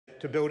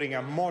to building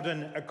a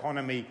modern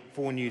economy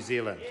for New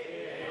Zealand.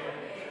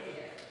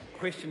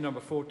 Question number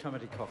 4,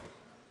 Tamati Coffey.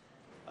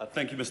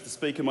 Thank you, Mr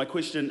Speaker. My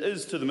question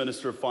is to the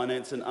Minister of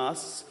Finance and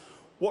asks,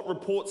 what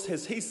reports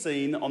has he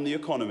seen on the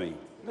economy?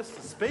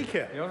 Mr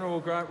Speaker. The Honourable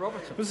Grant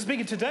Robertson. Mr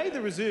Speaker, today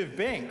the Reserve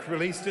Bank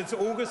released its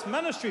August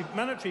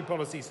monetary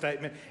policy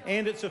statement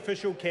and its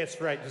official cash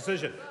rate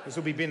decision. This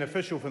will be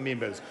beneficial for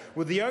members,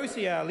 with the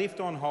OCR left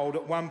on hold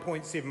at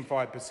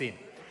 1.75%.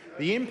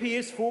 The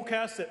MPS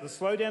forecasts that the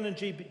slowdown in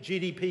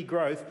GDP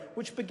growth,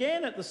 which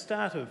began at the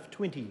start of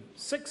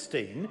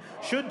 2016,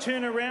 should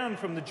turn around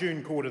from the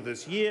June quarter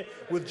this year,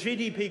 with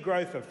GDP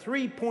growth of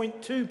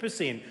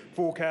 3.2%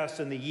 forecast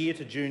in the year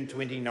to June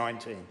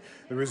 2019.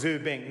 The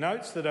Reserve Bank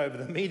notes that over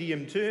the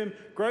medium term,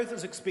 growth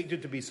is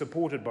expected to be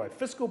supported by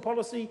fiscal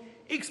policy,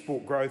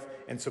 export growth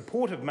and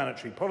supportive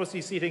monetary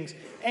policy settings,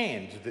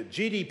 and that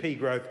GDP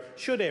growth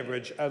should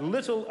average a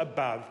little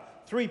above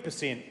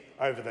 3%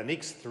 over the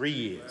next 3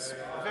 years.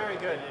 Very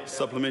good.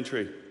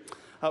 Supplementary.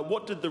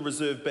 What did the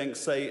Reserve Bank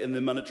say in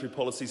the monetary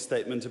policy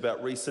statement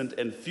about recent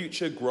and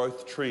future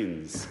growth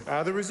trends?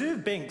 The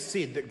Reserve Bank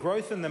said that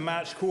growth in the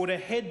March quarter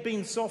had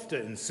been softer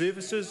in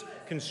services,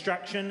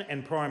 construction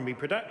and primary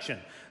production,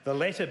 the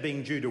latter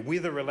being due to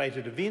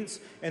weather-related events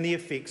and the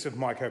effects of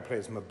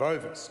Mycoplasma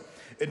bovis.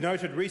 It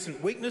noted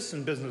recent weakness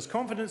in business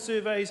confidence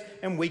surveys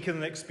and weaker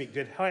than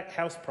expected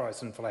house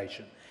price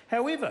inflation.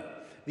 However,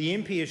 the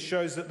MPS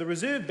shows that the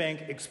Reserve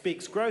Bank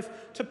expects growth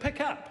to pick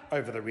up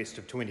over the rest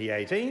of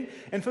 2018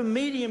 and for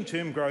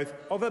medium-term growth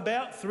of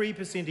about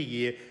 3% a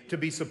year to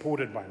be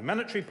supported by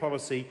monetary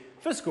policy,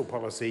 fiscal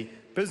policy,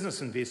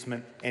 business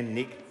investment and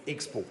net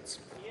exports.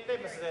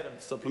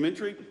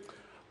 Supplementary.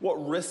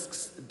 What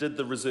risks did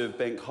the Reserve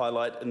Bank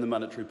highlight in the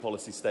monetary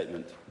policy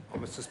statement?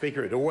 Well, Mr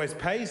Speaker, it always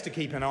pays to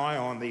keep an eye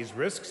on these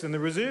risks, and the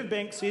Reserve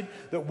Bank said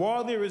that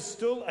while there is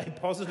still a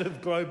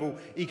positive global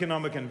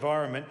economic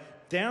environment,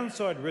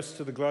 downside risks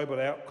to the global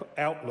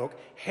outlook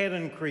had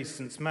increased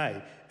since May,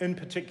 in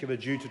particular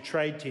due to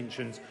trade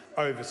tensions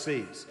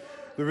overseas.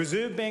 The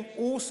Reserve Bank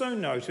also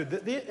noted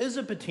that there is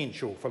a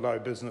potential for low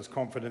business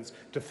confidence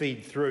to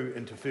feed through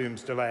into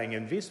firms delaying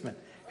investment.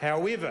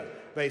 However,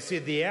 they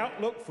said the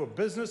outlook for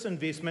business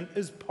investment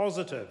is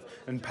positive,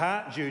 in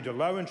part due to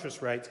low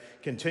interest rates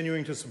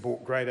continuing to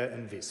support greater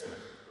investment.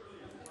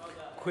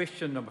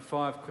 Question number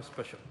 5, Chris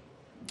Bishop.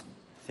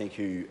 Thank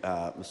you,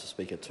 Mr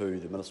Speaker. To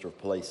the Minister of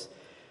Police.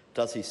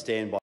 Does he stand by